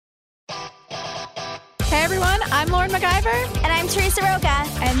Hey everyone, I'm Lauren MacGyver. And I'm Teresa Roca.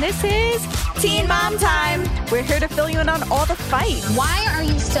 And this is Teen Mom Time. We're here to fill you in on all the fight. Why are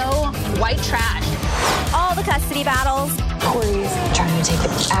you so white trash? All the custody battles. Corey's trying to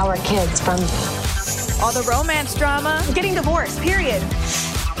take our kids from all the romance drama. Getting divorced, period.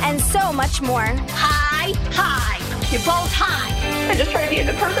 And so much more. Hi. You're both high. I just try to be a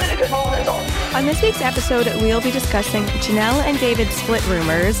good person and a good home adult. On this week's episode, we'll be discussing Jenelle and David's split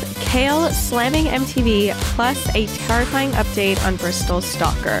rumors, Kail slamming MTV, plus a terrifying update on Bristol's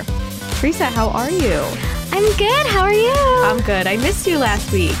stalker. Teresa, how are you? I'm good. How are you? I'm good. I missed you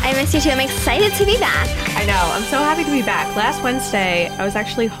last week. I missed you too. I'm excited to be back. I know. I'm so happy to be back. Last Wednesday, I was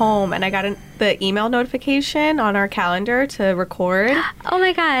actually home and I got the email notification on our calendar to record. Oh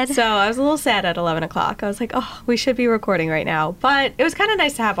my God. So I was a little sad at 11 o'clock. I was like, oh, we should be recording right now. But it was kind of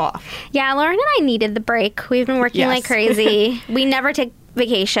nice to have off. Yeah, Lauren and I needed the break. We've been working like crazy. We never take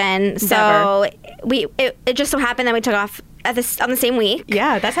vacation. So it just so happened that we took off on the same week.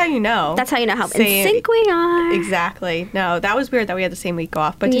 Yeah, that's how you know. That's how you know how in sync we are. Exactly. No, that was weird that we had the same week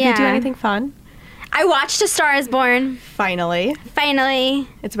off. But did you do anything fun? I watched A Star Is Born. Finally.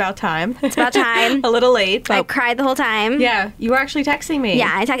 It's about time. A little late. But I cried the whole time. Yeah, you were actually texting me.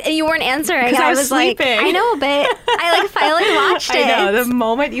 Yeah, and you weren't answering. Because I was sleeping. Like, I know, but I finally watched it. I know. The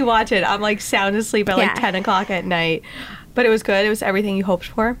moment you watch it, I'm sound asleep at 10 o'clock at night. But it was good. It was everything you hoped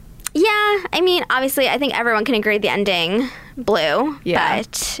for. Yeah, I mean, obviously, I think everyone can agree the ending blew. Yeah.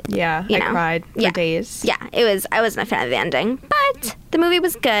 But, I cried for days. Yeah, I wasn't a fan of the ending. But the movie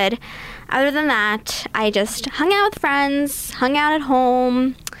was good. Other than that, I just hung out with friends, hung out at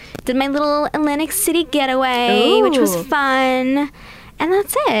home, did my little Atlantic City getaway, which was fun. And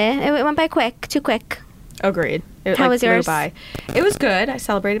that's it. It went by too quick. Agreed. How was yours? Flew by. It was good. I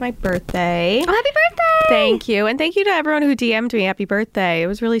celebrated my birthday. Oh, happy birthday! Thank you. And thank you to everyone who DM'd me happy birthday. It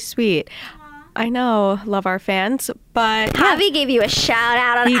was really sweet. I know. Love our fans. But Javi gave you a shout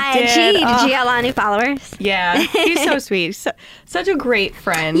out on IG. Did you have a lot of new followers? Yeah. He's so sweet. Such a great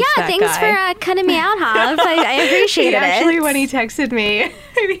friend. Yeah, thanks for cutting me out, Jav. I appreciate it. Actually, when he texted me,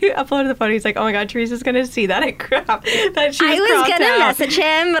 he uploaded the photo. He's like, oh my God, Teresa's going to see that I cropped. That she was I was going to out. message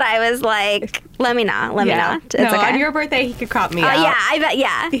him, but I was like, let me not. It's okay. On your birthday, he could crop me out. Yeah, I bet,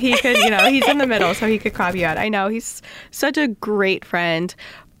 yeah. He could, he's in the middle, so he could crop you out. I know. He's such a great friend.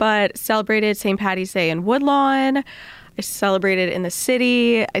 But celebrated St. Paddy's Day in Woodlawn. I celebrated in the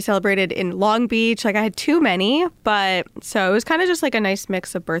city. I celebrated in Long Beach. I had too many. But so it was kind of just a nice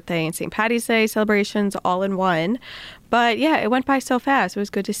mix of birthday and St. Paddy's Day celebrations all in one. But yeah, it went by so fast. It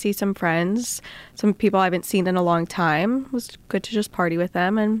was good to see some friends, some people I haven't seen in a long time. It was good to just party with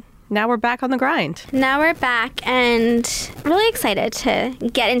them. And now we're back on the grind. Now we're back and really excited to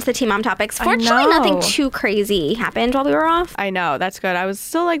get into the Teen Mom topics. Fortunately, nothing too crazy happened while we were off. I know. That's good. I was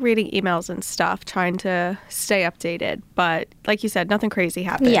still reading emails and stuff, trying to stay updated. But like you said, nothing crazy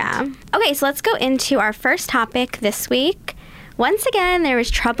happened. Yeah. Okay, so let's go into our first topic this week. Once again, there was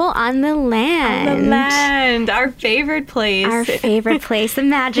trouble on the land. On the land. Our favorite place. The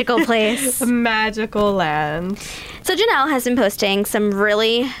magical place. The magical land. So Jenelle has been posting some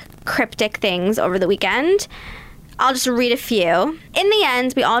really cryptic things over the weekend. I'll just read a few. In the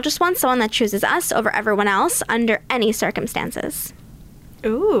end, we all just want someone that chooses us over everyone else under any circumstances.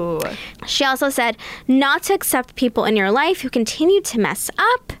 Ooh. She also said not to accept people in your life who continue to mess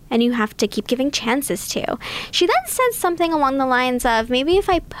up and you have to keep giving chances to. She then said something along the lines of, maybe if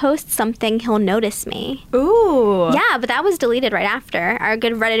I post something, he'll notice me. Ooh. Yeah, but that was deleted right after. Our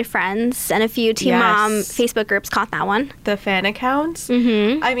good Reddit friends and a few Teen Mom Facebook groups caught that one. The fan accounts?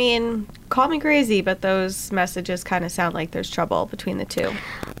 Mm-hmm. I mean, call me crazy, but those messages kind of sound like there's trouble between the two.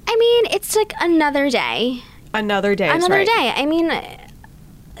 I mean, it's another day. Another day. I mean,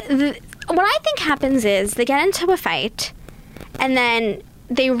 what I think happens is they get into a fight and then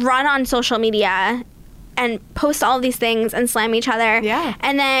they run on social media and post all these things and slam each other. Yeah.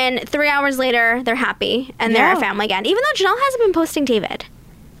 And then 3 hours later, they're happy and they're a family again. Even though Jenelle hasn't been posting David.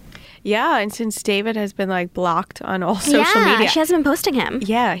 Yeah, and since David has been blocked on all social media. Yeah, she hasn't been posting him.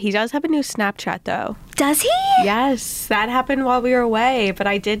 Yeah, he does have a new Snapchat though. Does he? Yes, that happened while we were away, but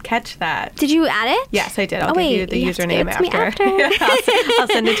I did catch that. Did you add it? Yes, I did. I'll give you the username after. I'll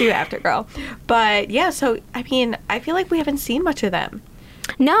send it to you after, girl. But yeah, so I mean, I feel like we haven't seen much of them.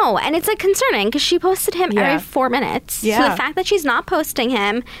 No, and it's concerning because she posted him every 4 minutes. Yeah. So the fact that she's not posting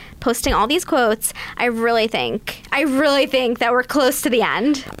him, posting all these quotes, I really think that we're close to the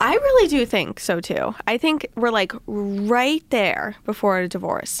end. I really do think so too. I think we're right there before a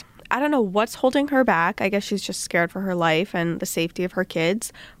divorce. I don't know what's holding her back. I guess she's just scared for her life and the safety of her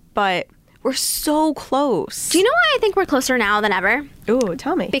kids. But We're so close. Do you know why I think we're closer now than ever? Ooh,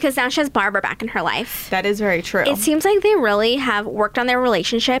 tell me. Because now she has Barbara back in her life. That is very true. It seems like they really have worked on their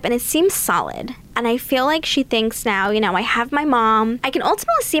relationship, and it seems solid. And I feel like she thinks now, I have my mom. I can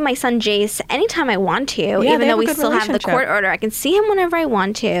ultimately see my son Jace anytime I want to, even though we still have the court order. I can see him whenever I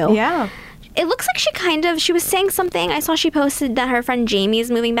want to. Yeah. It looks like she was saying something. I saw she posted that her friend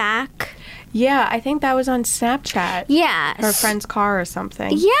Jamie's moving back. Yeah, I think that was on Snapchat. Yeah. Her friend's car or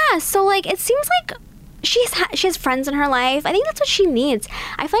something. Yeah, so, it seems like she has friends in her life. I think that's what she needs.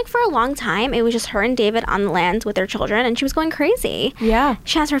 I feel like for a long time, it was just her and David on the land with their children, and she was going crazy. Yeah.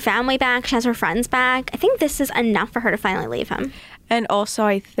 She has her family back. She has her friends back. I think this is enough for her to finally leave him. And also,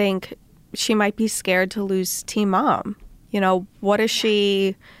 I think she might be scared to lose Teen Mom. What is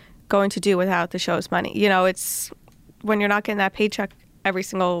she going to do without the show's money? It's when you're not getting that paycheck every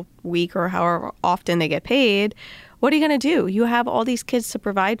single week or however often they get paid, what are you going to do? You have all these kids to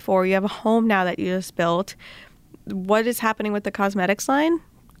provide for. You have a home now that you just built. What is happening with the cosmetics line?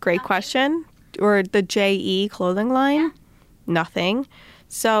 Great question. Or the JE clothing line? Yeah. Nothing.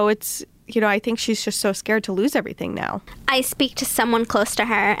 So it's, I think she's just so scared to lose everything now. I speak to someone close to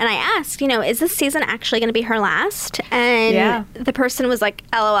her and I asked, is this season actually going to be her last? And the person was like,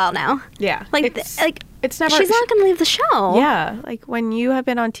 LOL now. Yeah. It's never. She's not going to leave the show. Yeah, when you have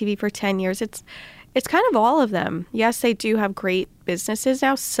been on TV for 10 years, it's kind of all of them. Yes, they do have great businesses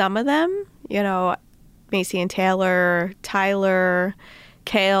now. Some of them, Macy and Taylor, Tyler,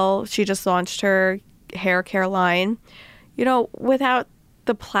 Kale. She just launched her hair care line. Without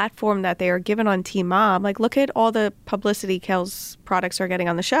the platform that they are given on Teen Mom, look at all the publicity Kale's products are getting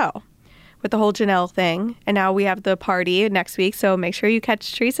on the show. With the whole Jenelle thing. And now we have the party next week, so make sure you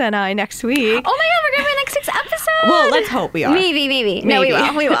catch Teresa and I next week. Oh my God, we're going to be next week's episode? Well, let's hope we are. Maybe. No, we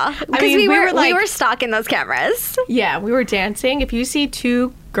will. Because we were stalking those cameras. Yeah, we were dancing. If you see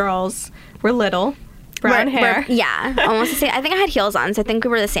two girls, we're little, brown hair. Yeah, almost the same. I think I had heels on, so I think we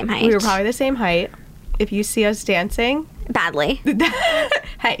were the same height. We were probably the same height. If you see us dancing... Badly.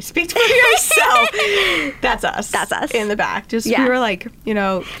 Hey, speak for yourself. That's us. That's us. In the back. We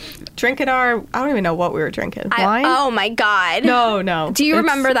were drinking I don't even know what we were drinking. Wine? Oh my God. No. Do you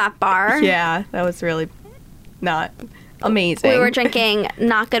remember that bar? Yeah, that was really not amazing. We were drinking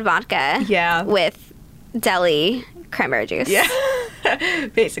not good vodka. Yeah. With deli cranberry juice. Yeah.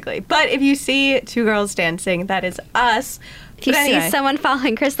 Basically. But if you see two girls dancing, that is us. If you see someone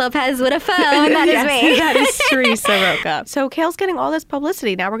following Chris Lopez with a phone, that is me. That is Teresa Roca. So Kale's getting all this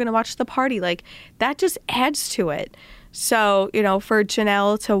publicity. Now we're going to watch the party. That just adds to it. So, for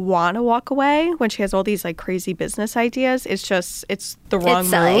Jenelle to want to walk away when she has all these crazy business ideas, it's the wrong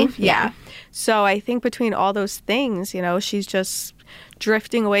move. Yeah. So I think between all those things, she's just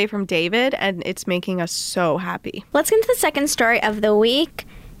drifting away from David, and it's making us so happy. Let's get into the second story of the week.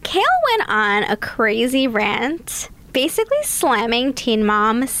 Kale went on a crazy rant, basically slamming Teen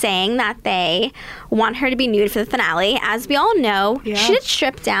Mom, saying that they want her to be nude for the finale. As we all know, she did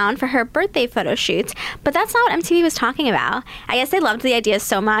strip down for her birthday photo shoots, but that's not what MTV was talking about. I guess they loved the idea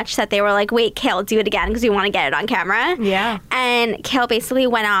so much that they were like, wait, Kale, do it again because we want to get it on camera. Yeah. And Kale basically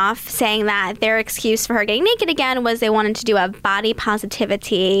went off saying that their excuse for her getting naked again was they wanted to do a body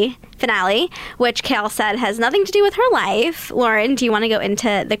positivity finale, which Kale said has nothing to do with her life. Lauren, do you want to go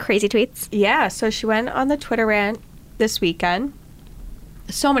into the crazy tweets? Yeah, so she went on the Twitter rant this weekend.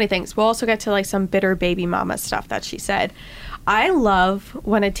 So many things. We'll also get to some bitter baby mama stuff that she said. I love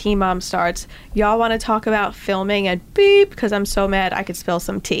when a Teen Mom starts, y'all want to talk about filming and beep, because I'm so mad I could spill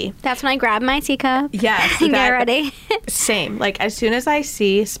some tea. That's when I grab my teacup. Yes. And get ready. Same. As soon as I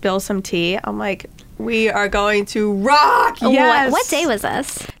see spill some tea, I'm like, we are going to rock. Yes. What day was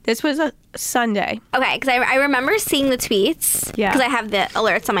this? This was a Sunday. Okay, because I remember seeing the tweets. Yeah. Because I have the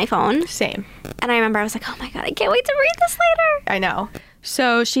alerts on my phone. Same. And I remember I was like, oh my God, I can't wait to read this later. I know.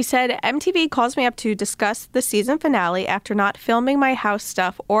 So she said, MTV calls me up to discuss the season finale after not filming my house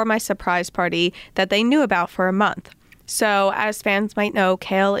stuff or my surprise party that they knew about for a month. So as fans might know,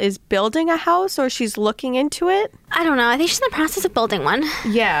 Kale is building a house, or she's looking into it. I don't know. I think she's in the process of building one.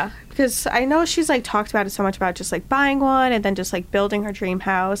 Yeah, because I know she's talked about it so much about just buying one and then just building her dream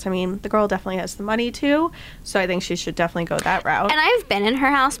house. I mean, the girl definitely has the money too, so I think she should definitely go that route. And I've been in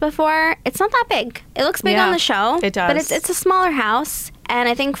her house before. It's not that big. It looks big on the show. It does. But it's a smaller house, and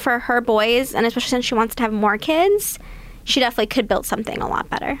I think for her boys, and especially since she wants to have more kids, she definitely could build something a lot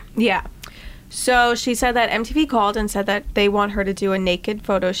better. Yeah. So she said that MTV called and said that they want her to do a naked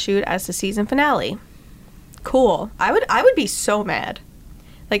photo shoot as the season finale. Cool. I would be so mad.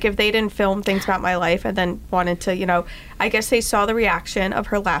 Like, if they didn't film things about my life and then wanted to, you know, I guess they saw the reaction of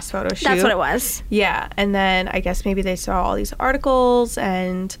her last photo shoot. That's what it was. Yeah. And then I guess maybe they saw all these articles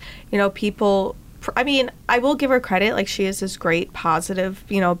and, you know, people... I mean, I will give her credit. Like, she is this great positive,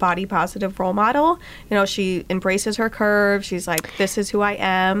 you know, body positive role model. You know, she embraces her curves. She's like, this is who I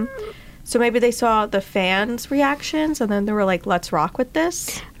am. So maybe they saw the fans' reactions and then they were like, let's rock with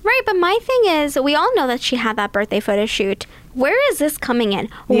this. Right, but my thing is, we all know that she had that birthday photo shoot. Where is this coming in?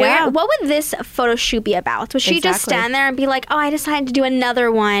 Yeah. What would this photo shoot be about? Would she just Exactly. stand there and be like, oh, I decided to do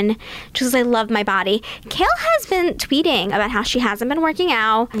another one just because I love my body? Kail has been tweeting about how she hasn't been working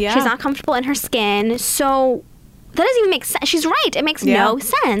out. Yeah. She's not comfortable in her skin. So that doesn't even make sense. She's right. It makes no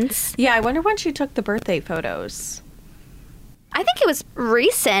sense. Yeah, I wonder when she took the birthday photos. I think it was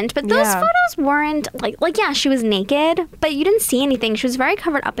recent, but those Yeah. photos weren't like yeah, she was naked, but you didn't see anything. She was very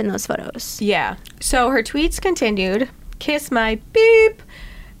covered up in those photos. Yeah. So her tweets continued. Kiss my beep.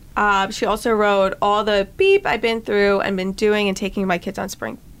 She also wrote all the beep I've been through and been doing and taking my kids on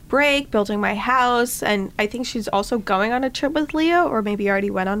spring break, building my house, and I think she's also going on a trip with Leah, or maybe already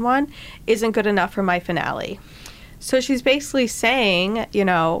went on one, isn't good enough for my finale. So she's basically saying, you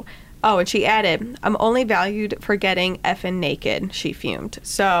know, oh, and she added, I'm only valued for getting effing naked, she fumed.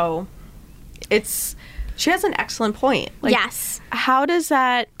 So she has an excellent point. Like, Yes. how does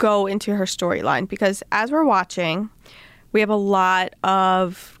that go into her storyline? Because as we're watching, we have a lot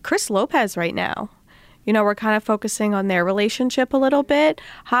of Chris Lopez right now. You know, we're kind of focusing on their relationship a little bit.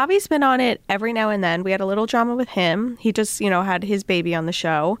 Javi's been on it every now and then. We had a little drama with him. He just, you know, had his baby on the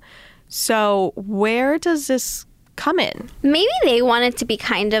show. So where does this come in? Maybe they want it to be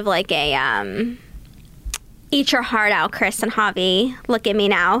kind of like a eat your heart out, Chris and Javi, look at me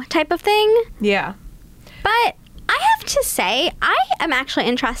now type of thing. Yeah. But I have to say, I am actually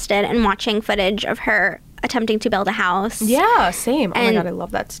interested in watching footage of her attempting to build a house. Yeah, same. Oh my And- God, I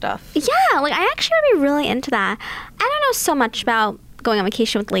love that stuff. Yeah, like I actually would be really into that. I don't know so much about going on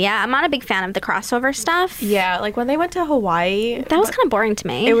vacation with Leah. I'm not a big fan of the crossover stuff. Yeah, like when they went to Hawaii, That was kind of boring to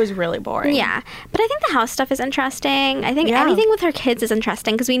me. it was really boring. Yeah, but I think the house stuff is interesting. I think Yeah. anything with her kids is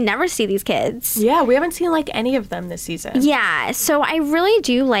interesting because we never see these kids. Yeah, we haven't seen like any of them this season. Yeah, so I really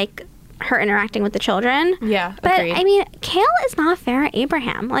do like her interacting with the children. Yeah, But agreed. I mean, Kail is not Farrah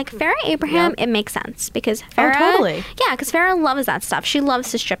Abraham. Like Farrah Abraham, Yep. it makes sense because Farrah. totally. Yeah, because Farrah loves that stuff. She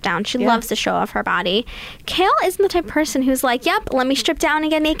loves to strip down. She loves to show off her body. Kail isn't the type of person who's like, "Yep, let me strip down and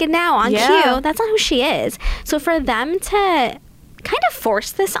get naked now on Yeah. cue." That's not who she is. So for them to kind of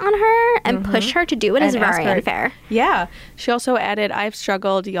force this on her and push her to do it is And ask very her- unfair. Yeah. She also added, I've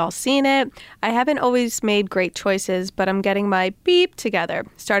struggled. Y'all seen it. I haven't always made great choices, but I'm getting my beep together.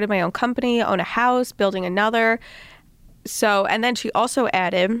 Started my own company, own a house, building another. So, and then she also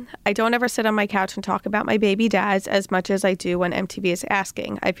added, I don't ever sit on my couch and talk about my baby dads as much as I do when MTV is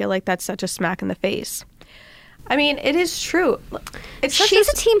asking. I feel like that's such a smack in the face. I mean, it is true. It's such She's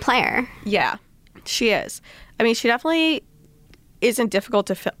a team player. Yeah, she is. I mean, she definitely isn't difficult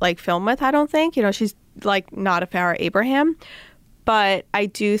to film with, I don't think. You know, she's like not a Farrah Abraham, but I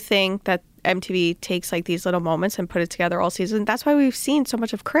do think that MTV takes like these little moments and put it together all season. That's why we've seen so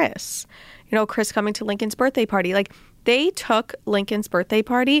much of Chris. You know, Chris coming to Lincoln's birthday party. Like, they took Lincoln's birthday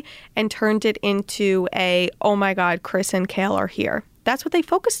party and turned it into oh my God, Chris and Kail are here. That's what they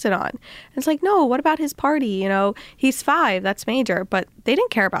focused it on. And it's like, no, what about his party? You know, he's 5, that's major. But they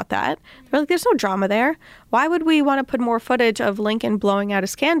didn't care about that. They're like, there's no drama there. Why would we want to put more footage of Lincoln blowing out his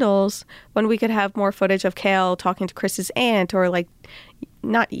scandals when we could have more footage of Kail talking to Chris's aunt, or like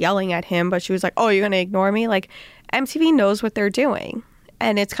not yelling at him, but she was like, oh, you're going to ignore me? Like, MTV knows what they're doing.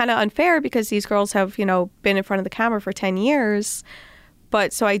 And it's kind of unfair because these girls have, you know, been in front of the camera for 10 years.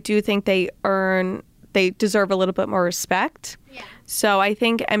 But so I do think they deserve a little bit more respect. Yeah. So I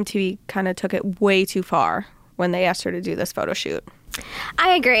think MTV kind of took it way too far when they asked her to do this photo shoot.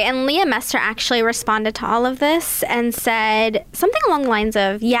 I agree. And Leah Mester actually responded to all of this and said something along the lines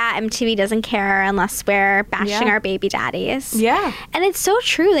of, yeah, MTV doesn't care unless we're bashing our baby daddies. Yeah. And it's so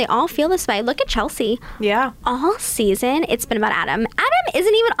true. They all feel this way. Look at Chelsea. Yeah. All season, it's been about Adam. Adam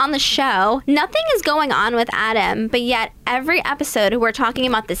isn't even on the show. Nothing is going on with Adam, but yet every episode we're talking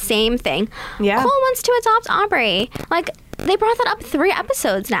about the same thing. Yeah. Cole wants to adopt Aubrey. Like, they brought that up 3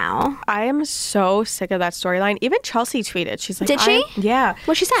 episodes now. I am so sick of that storyline. Even Chelsea tweeted. She's like, Did she? Yeah.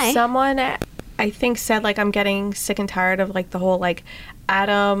 What'd she say? Someone, I think, said, like, I'm getting sick and tired of, like, the whole, like,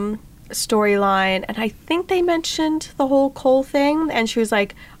 Adam storyline. And I think they mentioned the whole Cole thing. And she was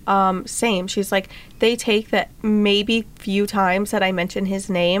like, same. She's like, they take the maybe few times that I mentioned his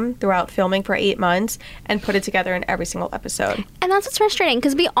name throughout filming for 8 months and put it together in every single episode. And that's what's frustrating,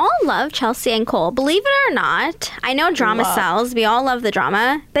 because we all love Chelsea and Cole. Believe it or not, I know drama sells. We all love the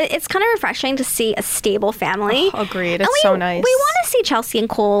drama, but it's kind of refreshing to see a stable family. Oh, agreed. It's so nice. We want to see Chelsea and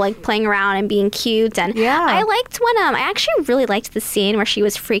Cole like playing around and being cute. And I liked when I actually really liked the scene where she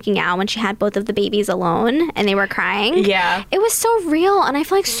was freaking out when she had both of the babies alone and they were crying. Yeah. It was so real, and I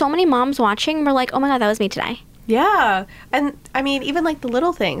feel like so many moms watching were like, oh my God, that was me today. Yeah. And I mean, even like the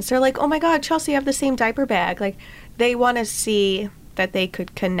little things. They're like, oh my God, Chelsea, you have the same diaper bag. Like, they want to see that they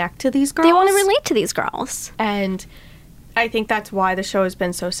could connect to these girls. They want to relate to these girls. And I think that's why the show has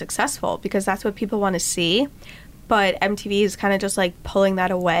been so successful, because that's what people want to see. But MTV is kind of just like pulling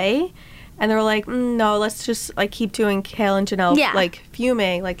that away. And they were like, no, let's just like keep doing Kailyn and Jenelle like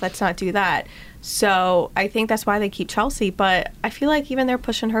fuming. Like, let's not do that. So I think that's why they keep Chelsea. But I feel like even they're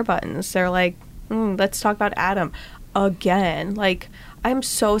pushing her buttons. They're like, let's talk about Adam again. Like, I'm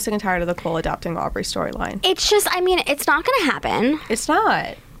so sick and tired of the Cole adopting Aubrey storyline. It's just, I mean, it's not going to happen. It's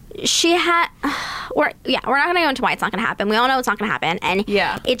not. We're not going to go into why it's not going to happen. We all know it's not going to happen. And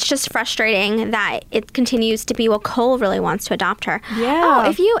it's just frustrating that it continues to be what Cole really wants to adopt her. Yeah. Oh,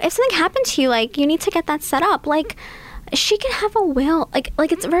 if something happened to you, like, you need to get that set up. Like, she can have a will.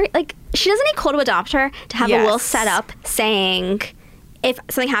 Like it's very, like, she doesn't need Cole to adopt her to have a will set up saying, if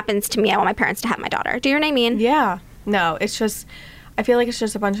something happens to me, I want my parents to have my daughter. Do you know what I mean? Yeah. No, it's just, I feel like it's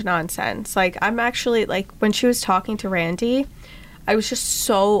just a bunch of nonsense. Like, I'm actually, like, when she was talking to Randy, I was just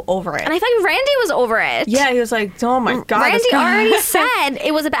so over it. And I thought Randy was over it. Yeah, he was like, oh my God. Randy already said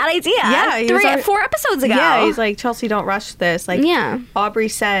it was a bad idea. Yeah. 4 episodes ago. Yeah, he's like, Chelsea, don't rush this. Like, Aubrey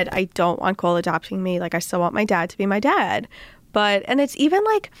said, I don't want Cole adopting me. Like, I still want my dad to be my dad. But, and it's even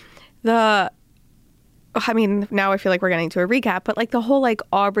like I mean, now I feel like we're getting to a recap, but like the whole like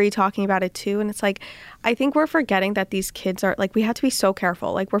Aubrey talking about it too. And it's like, I think we're forgetting that these kids are like, we have to be so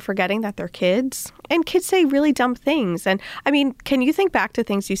careful. Like, we're forgetting that they're kids, and kids say really dumb things. And I mean, can you think back to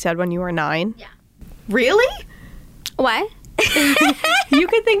things you said when you were 9? Yeah. Really? What? You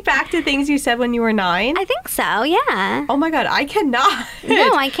could think back to things you said when you were 9? I think so, yeah. Oh my God, I cannot.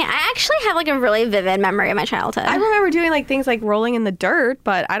 No, I can't. I actually have like a really vivid memory of my childhood. I remember doing like things like rolling in the dirt,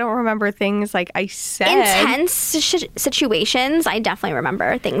 but I don't remember things like I said. Intense situations, I definitely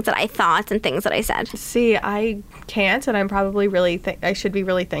remember things that I thought and things that I said. See, I can't, and I'm probably I should be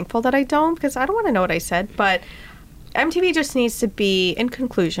really thankful that I don't, because I don't want to know what I said. But MTV just needs to be, in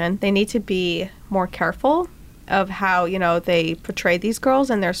conclusion, they need to be more careful of how, you know, they portray these girls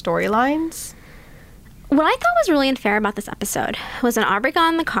and their storylines. What I thought was really unfair about this episode was when Aubrey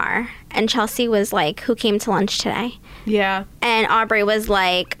got in the car and Chelsea was like, who came to lunch today? Yeah. And Aubrey was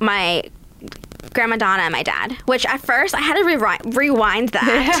like, my Grandma Donna and my dad, which at first I had to rewind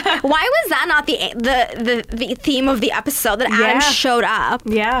that. Why was that not the theme of the episode, that Adam showed up?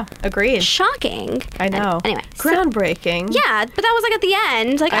 Yeah, agreed. Shocking. I know. Anyway. Groundbreaking. Yeah, but that was like at the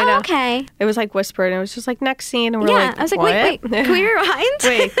end. Like, oh, okay. It was like whispered, and it was just like next scene, and we're like, I was like, what? wait, can we rewind?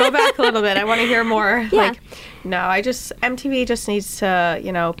 Wait, go back a little bit. I want to hear more. Yeah. Like, no, MTV just needs to,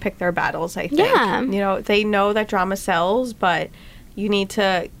 you know, pick their battles, I think. Yeah. You know, they know that drama sells, but you need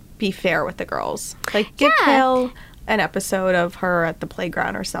to be fair with the girls. Like, give Kail an episode of her at the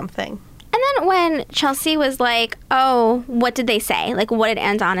playground or something. And then when Chelsea was like, oh, what did they say? Like, what did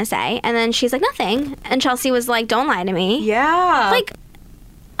Aunt Donna say? And then she's like, nothing. And Chelsea was like, don't lie to me. Yeah. Like,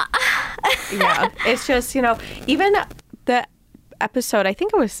 yeah. It's just, you know, even the episode, I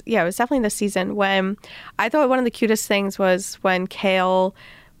think it was definitely the season, when I thought one of the cutest things was when Kail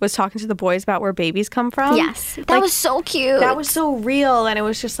was talking to the boys about where babies come from. Yes. That was so cute. That was so real. And it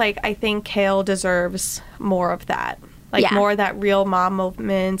was just like, I think Kail deserves more of that. Like, more of that real mom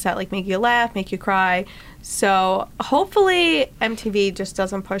moments that like make you laugh, make you cry. So hopefully MTV just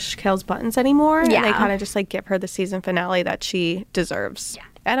doesn't push Kail's buttons anymore. Yeah. And they kind of just like give her the season finale that she deserves. Yeah.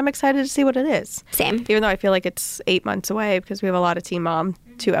 And I'm excited to see what it is. Same. Even though I feel like it's 8 months away, because we have a lot of Teen Mom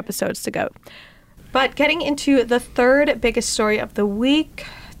 2 episodes to go. But getting into the third biggest story of the week,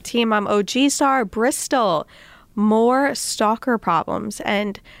 Teen Mom OG star Bristol, more stalker problems.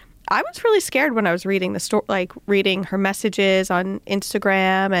 And I was really scared when I was reading the story, like reading her messages on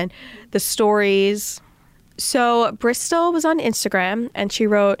Instagram and the stories. So Bristol was on Instagram and she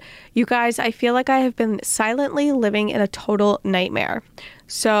wrote, "You guys, I feel like I have been silently living in a total nightmare."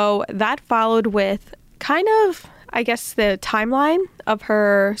 So that followed with kind of, I guess, the timeline of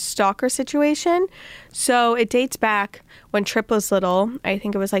her stalker situation. So it dates back when Trip was little. I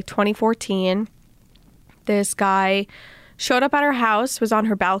think it was like 2014. This guy showed up at her house, was on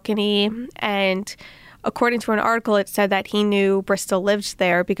her balcony, and according to an article, it said that he knew Bristol lived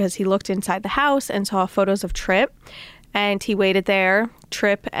there because he looked inside the house and saw photos of Trip. and he waited there.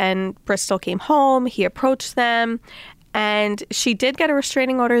 Tripp and Bristol came home. He approached them, and she did get a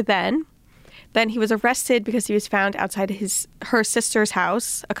restraining order then. Then he was arrested because he was found outside her sister's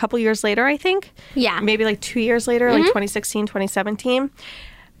house a couple years later, I think. Yeah. Maybe like 2 years later, like 2016, 2017.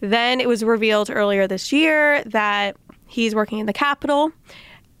 Then it was revealed earlier this year that he's working in the Capitol.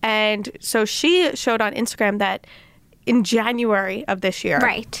 And so she showed on Instagram that in January of this year,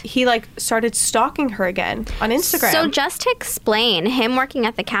 right, he like started stalking her again on Instagram. So just to explain, him working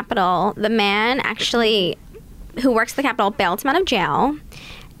at the Capitol, the man actually who works at the Capitol bailed him out of jail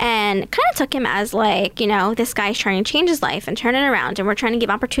and kind of took him as like, you know, this guy's trying to change his life and turn it around, and we're trying to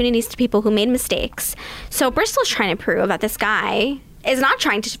give opportunities to people who made mistakes. So Bristol's trying to prove that this guy is not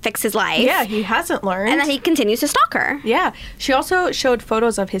trying to fix his life. Yeah, he hasn't learned. And that he continues to stalk her. Yeah. She also showed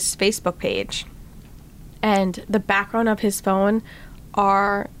photos of his Facebook page. And the background of his phone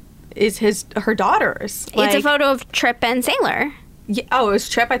is her daughters. It's a photo of Tripp and Sailor. Yeah, oh, it was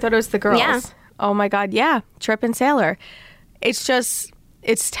Tripp? I thought it was the girls. Yeah. Oh my God, yeah. Tripp and Sailor.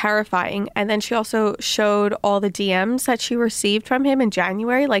 It's terrifying. And then she also showed all the DMs that she received from him in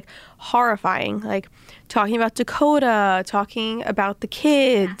January, like horrifying, like talking about Dakota, talking about the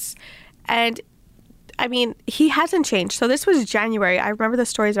kids. And I mean, he hasn't changed. So this was January. I remember the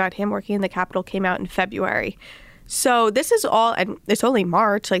stories about him working in the Capitol came out in February. So this is all, and it's only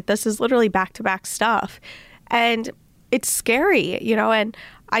March. Like, this is literally back-to-back stuff. And it's scary, you know, and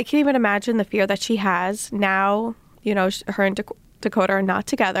I can't even imagine the fear that she has now. You know, her and Dakota are not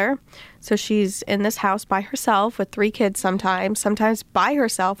together. So she's in this house by herself with 3 kids sometimes by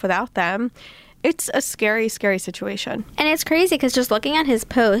herself without them. It's a scary, scary situation. And it's crazy because just looking at his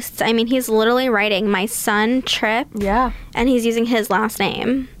posts, I mean, he's literally writing, my son, Tripp. Yeah. And he's using his last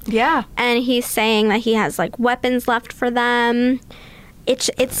name. Yeah. And he's saying that he has, like, weapons left for them.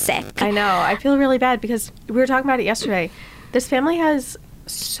 It's sick. I know. I feel really bad because we were talking about it yesterday. This family has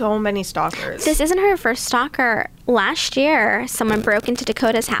so many stalkers. This isn't her first stalker. Last year, someone broke into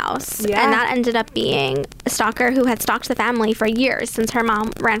Dakota's house. Yeah. And that ended up being a stalker who had stalked the family for years since her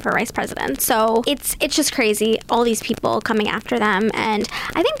mom ran for vice president. So it's just crazy, all these people coming after them. And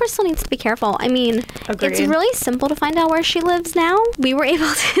I think Bristol needs to be careful. I mean, Agreed. It's really simple to find out where she lives now. We were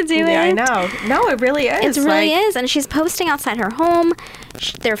able to do it. Yeah, I know. No, it really is. It really is. And she's posting outside her home.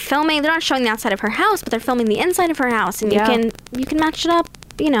 They're filming. They're not showing the outside of her house, but they're filming the inside of her house. And you can match it up,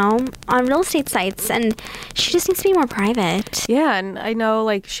 you know, on real estate sites, and she just needs to be more private. Yeah, and I know,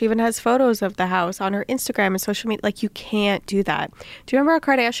 like, she even has photos of the house on her Instagram and social media. Like, you can't do that. Do you remember our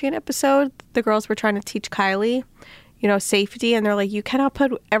Kardashian episode? The girls were trying to teach Kylie, you know, safety, and they're like, you cannot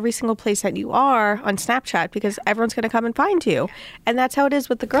put every single place that you are on Snapchat because everyone's going to come and find you. And that's how it is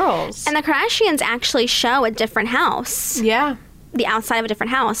with the girls. And the Kardashians actually show a different house. Yeah. The outside of a different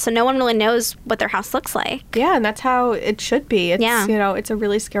house, so no one really knows what their house looks like. Yeah, and that's how it should be. It's, yeah. You know, it's a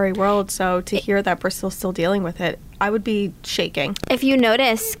really scary world, so to hear that Bristol's still dealing with it, I would be shaking. If you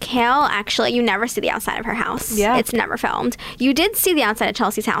notice, Kail, actually, you never see the outside of her house. Yeah. It's never filmed. You did see the outside of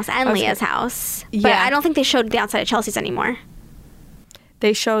Chelsea's house and Leah's house, but Yeah. I don't think they showed the outside of Chelsea's anymore.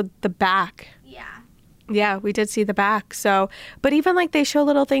 They showed the back. Yeah. Yeah, we did see the back. So, but even like they show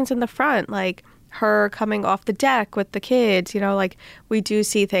little things in the front, like her coming off the deck with the kids, you know, like we do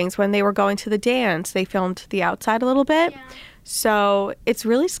see things when they were going to the dance, they filmed the outside a little bit. Yeah. So it's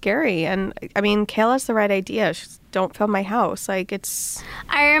really scary. And I mean, Kail has the right idea. She's, don't film my house. Like it's.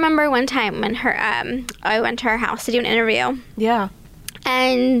 I remember one time when I went to her house to do an interview. Yeah.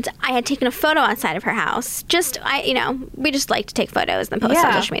 And I had taken a photo outside of her house. We just like to take photos and post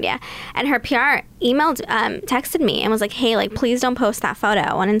on social media. And her PR texted me and was like, hey, like, please don't post that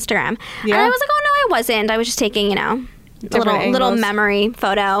photo on Instagram. Yeah. And I was like, oh, no, I wasn't. I was just taking, a little memory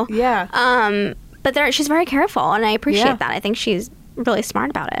photo. Yeah. But she's very careful, and I appreciate that. I think she's really smart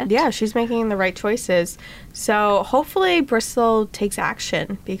about it. Yeah, she's making the right choices. So hopefully Bristol takes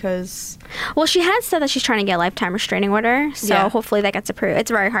action because... Well, she has said that she's trying to get a lifetime restraining order, so hopefully that gets approved. It's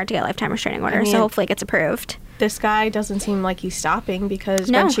very hard to get a lifetime restraining order, so hopefully it gets approved. This guy doesn't seem like he's stopping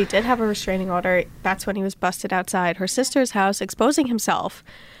because when she did have a restraining order, that's when he was busted outside her sister's house exposing himself.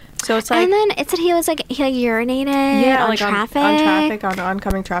 So it's like... And then it said he urinated on traffic. On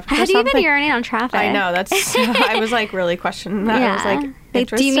oncoming traffic. How do you even urinate on traffic? I know. I was like really questioning that. I was like,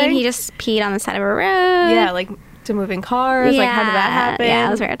 interesting. Do you mean he just peed on the side of a road? Yeah, like to moving cars. Like how did that happen? Yeah,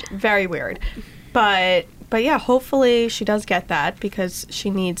 that was weird. Very weird. But yeah, hopefully she does get that because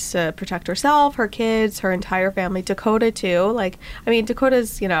she needs to protect herself, her kids, her entire family. Dakota too. Like, I mean,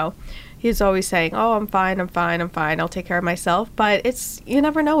 Dakota's, He's always saying, oh, I'm fine. I'll take care of myself. But you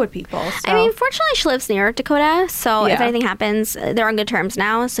never know with people. So. I mean, fortunately, she lives near Dakota. So if Yeah. anything happens, they're on good terms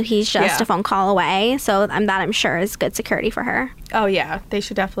now. So he's just a phone call away. So I'm sure is good security for her. Oh, yeah. They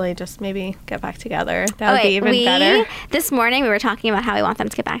should definitely just maybe get back together. That would be even better. This morning, we were talking about how we want them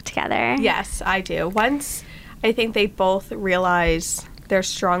to get back together. Yes, I do. Once I think they both realize their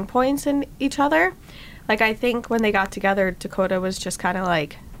strong points in each other. Like, I think when they got together, Dakota was just kind of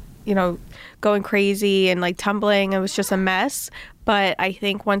like, going crazy and like tumbling. It was just a mess. But I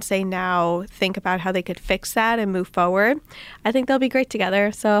think once they now think about how they could fix that and move forward, I think they'll be great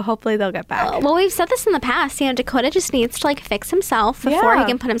together. So hopefully they'll get back. Well, we've said this in the past. Dakota just needs to fix himself before he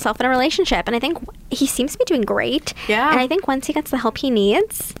can put himself in a relationship. And I think he seems to be doing great. Yeah. And I think once he gets the help he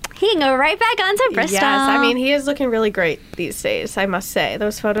needs, he can go right back onto Bristol. Yes, I mean, he is looking really great these days, I must say.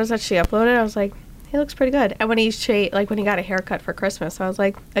 Those photos that she uploaded, I was like, he looks pretty good. And when he got a haircut for Christmas, I was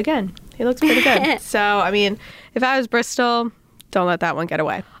like, again, he looks pretty good. So, I mean, if I was Bristol, don't let that one get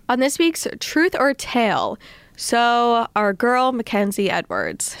away. On this week's Truth or Tale, so our girl, Mackenzie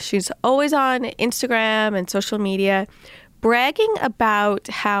Edwards, she's always on Instagram and social media bragging about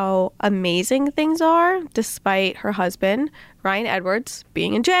how amazing things are despite her husband, Ryan Edwards,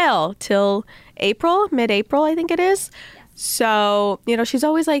 being in jail till mid-April, I think it is. So, she's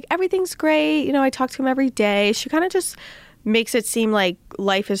always like, everything's great. I talk to him every day. She kind of just makes it seem like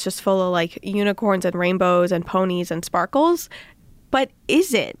life is just full of like unicorns and rainbows and ponies and sparkles. But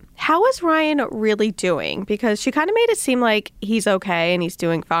is it? How is Ryan really doing? Because she kind of made it seem like he's okay and he's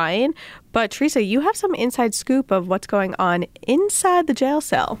doing fine. But Teresa, you have some inside scoop of what's going on inside the jail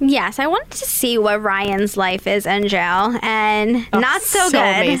cell. Yes, I wanted to see what Ryan's life is in jail, and not so good.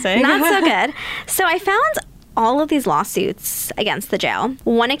 Amazing. Not so good. So I found all of these lawsuits against the jail.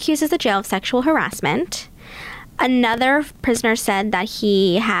 One accuses the jail of sexual harassment. Another prisoner said that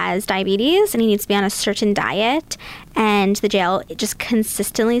he has diabetes and he needs to be on a certain diet, and the jail just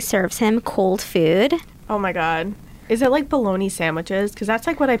consistently serves him cold food. Oh my God. Is it like bologna sandwiches? Because that's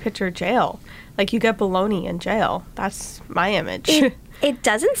like what I picture jail. Like you get bologna in jail. That's my image. It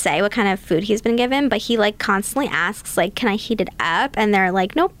doesn't say what kind of food he's been given, but he constantly asks can I heat it up? And they're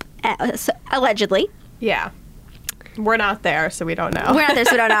like, nope, allegedly. Yeah. We're not there, so we don't know. We're not there,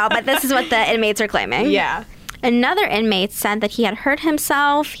 so we don't know, but this is what the inmates are claiming. Yeah. Another inmate said that he had hurt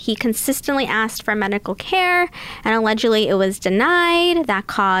himself. He consistently asked for medical care, and allegedly it was denied. That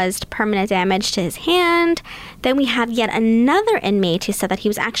caused permanent damage to his hand. Then we have yet another inmate who said that he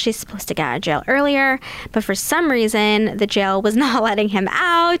was actually supposed to get out of jail earlier, but for some reason, the jail was not letting him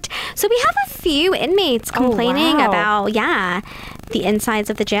out. So we have a few inmates complaining about, the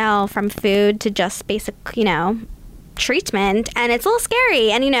insides of the jail, from food to just basic, treatment, and it's a little scary.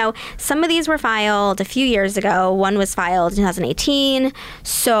 And some of these were filed a few years ago. One was filed in 2018,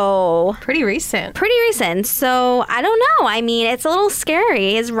 so pretty recent. So I don't know. I mean, it's a little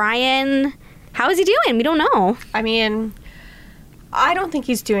scary. How is he doing? We don't know. I mean, I don't think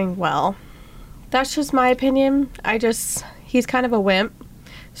he's doing well. That's just my opinion. He's kind of a wimp,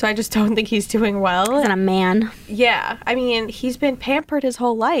 so I just don't think he's doing well. He's not a man. Yeah, I mean, he's been pampered his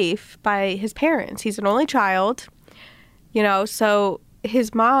whole life by his parents. He's an only child. So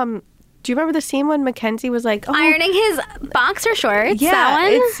his mom, do you remember the scene when Mackenzie was like, ironing his boxer shorts? Yeah,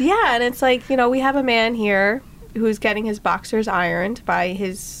 that one? And it's like, we have a man here who's getting his boxers ironed by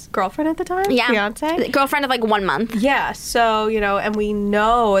his girlfriend at the time, fiance? Girlfriend of 1 month. Yeah, so, and we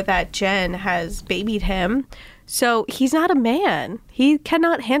know that Jen has babied him, so he's not a man. He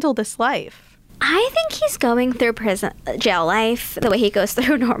cannot handle this life. I think he's going through jail life the way he goes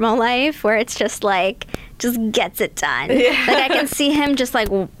through normal life, where it's just just gets it done. Yeah. I can see him just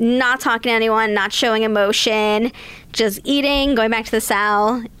not talking to anyone, not showing emotion, just eating, going back to the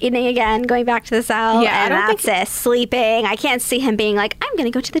cell, eating again, going back to the cell, and that's it, sleeping. I can't see him being like, I'm going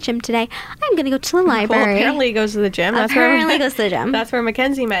to go to the gym today. I'm going to go to the library. Well, apparently he goes to the gym. Goes to the gym. That's where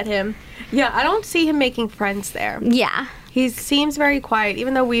Mackenzie met him. Yeah, I don't see him making friends there. Yeah. He seems very quiet,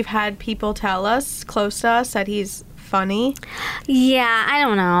 even though we've had people tell us, close to us, that he's funny. Yeah, I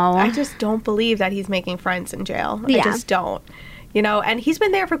don't know. I just don't believe that he's making friends in jail. I just don't. And he's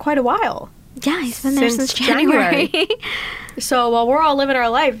been there for quite a while. Yeah, he's been there since January. So while we're all living our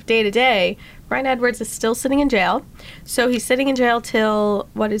life day to day, Ryan Edwards is still sitting in jail. So he's sitting in jail till,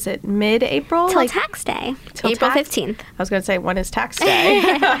 what is it, mid-April? Till tax day. Till April 15th. I was going to say, when is tax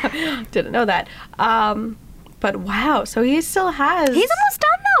day? Didn't know that. But wow, so he still has... He's almost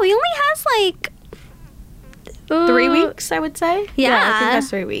done, though. He only has 3 weeks, I would say. Yeah. I think that's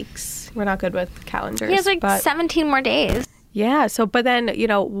 3 weeks. We're not good with calendars. He has 17 more days. Yeah. So, but then,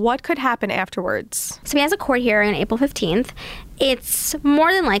 what could happen afterwards? So he has a court hearing on April 15th. It's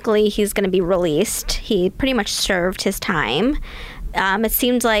more than likely he's going to be released. He pretty much served his time. It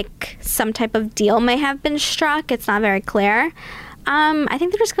seems like some type of deal may have been struck. It's not very clear. I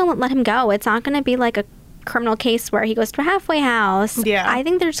think they're just going to let him go. It's not going to be like a criminal case where he goes to a halfway house. Yeah. I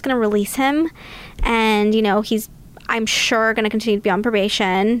think they're just going to release him. And, he's, I'm sure, going to continue to be on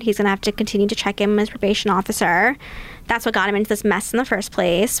probation. He's going to have to continue to check in with his probation officer. That's what got him into this mess in the first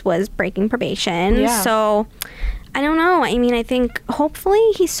place, was breaking probation. Yeah. So, I don't know. I mean, I think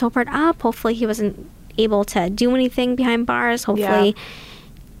hopefully he sobered up. Hopefully he wasn't able to do anything behind bars. Hopefully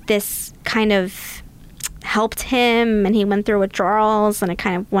this kind of helped him and he went through withdrawals and it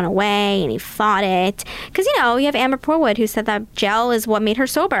kind of went away and he fought it. Because, you have Amber Porwood who said that jail is what made her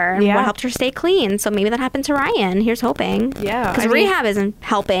sober and what helped her stay clean. So maybe that happened to Ryan. Here's hoping. Yeah. Because rehab isn't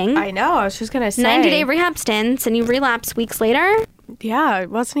helping. I know. I was just going to say. 90-day rehab stints and you relapse weeks later. Yeah. It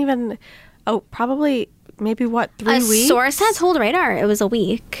wasn't even, probably maybe 3 weeks? A source has told Radar it was a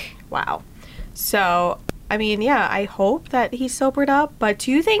week. Wow. So, I mean, yeah, I hope that he sobered up. But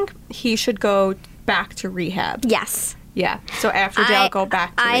do you think he should go back to rehab? Yes. Yeah. So after jail, go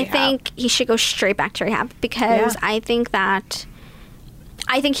back to rehab. I think he should go straight back to rehab because I think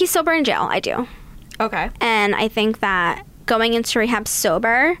he's sober in jail. I do. Okay. And I think that going into rehab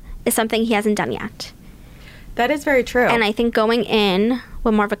sober is something he hasn't done yet. That is very true. And I think going in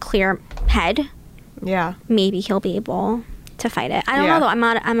with more of a clear head, maybe he'll be able to fight it. I don't know though. I'm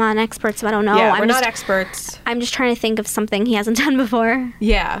not an expert, so I don't know. Yeah, we're not experts. I'm just trying to think of something he hasn't done before.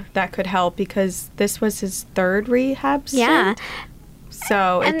 Yeah, that could help because this was his third rehab stint. Yeah.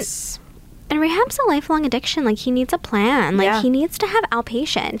 So And rehab's a lifelong addiction. Like, he needs a plan. Like, he needs to have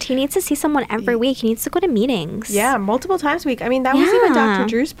outpatient. He needs to see someone every week. He needs to go to meetings. Yeah, multiple times a week. I mean, that was even Dr.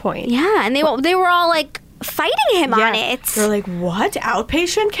 Drew's point. Yeah, and they were all, like, fighting him on it. They're like, what?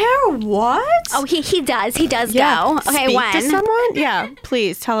 Outpatient care? What? Oh, he does. He does go. Okay, Speak when? to someone? Yeah,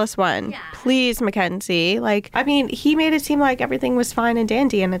 please tell us when. Yeah. Please, Mackenzie. Like, I mean, he made it seem like everything was fine and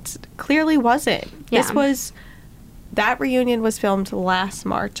dandy, and it clearly wasn't. Yeah. That reunion was filmed last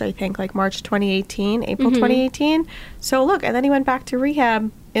March, I think, like March 2018, April 2018. So look, and then he went back to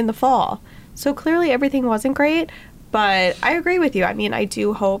rehab in the fall. So clearly everything wasn't great. But I agree with you. I mean, I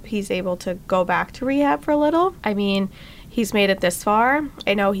do hope he's able to go back to rehab for a little. I mean, he's made it this far.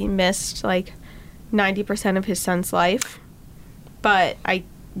 I know he missed like 90% of his son's life. But I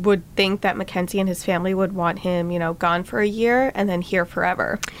would think that Mackenzie and his family would want him, gone for a year and then here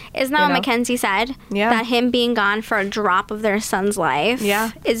forever. Isn't that what Mackenzie said? Yeah. That him being gone for a drop of their son's life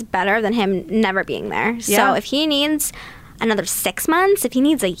is better than him never being there. Yeah. So if he needs another 6 months, if he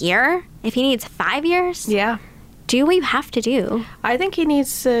needs a year, if he needs 5 years, do what you have to do. I think he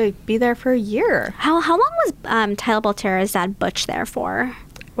needs to be there for a year. How long was Tyler Baltera's dad Butch there for?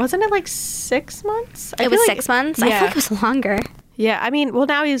 Wasn't it like 6 months? It was 6 months? Yeah. I feel like it was longer. Yeah, I mean, well,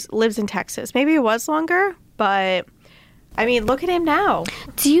 now he lives in Texas. Maybe it was longer, but I mean, look at him now.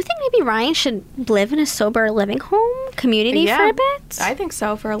 Do you think maybe Ryan should live in a sober living home community for a bit? I think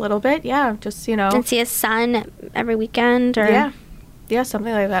so, for a little bit. Yeah, just, And see his son every weekend? Or Yeah,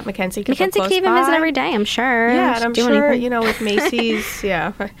 something like that. Mackenzie could even visit every day, I'm sure. Yeah, and I'm sure, with Macy's,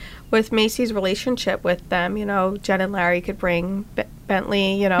 with Macy's relationship with them, Jen and Larry could bring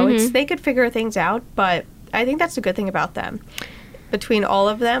Bentley, they could figure things out, but I think that's the good thing about them. Between all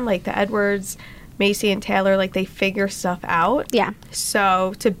of them, like the Edwards, Macy, and Taylor, like they figure stuff out. Yeah.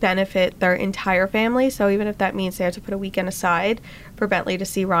 So to benefit their entire family, so even if that means they have to put a weekend aside for Bentley to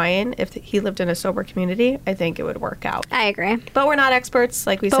see Ryan, if he lived in a sober community, I think it would work out. I agree. But we're not experts,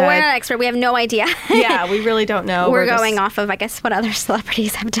 like we said. But we're not experts. We have no idea. Yeah, we really don't know. We're going off of, I guess, what other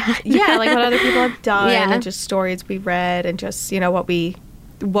celebrities have done. Yeah, like what other people have done and just stories we read and just,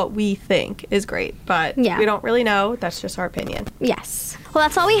 what we think is great, but we don't really know. That's just our opinion. Yes. Well,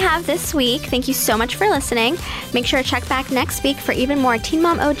 that's all we have this week. Thank you so much for listening. Make sure to check back next week for even more Teen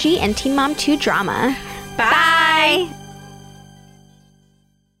Mom OG and Teen Mom 2 drama. Bye.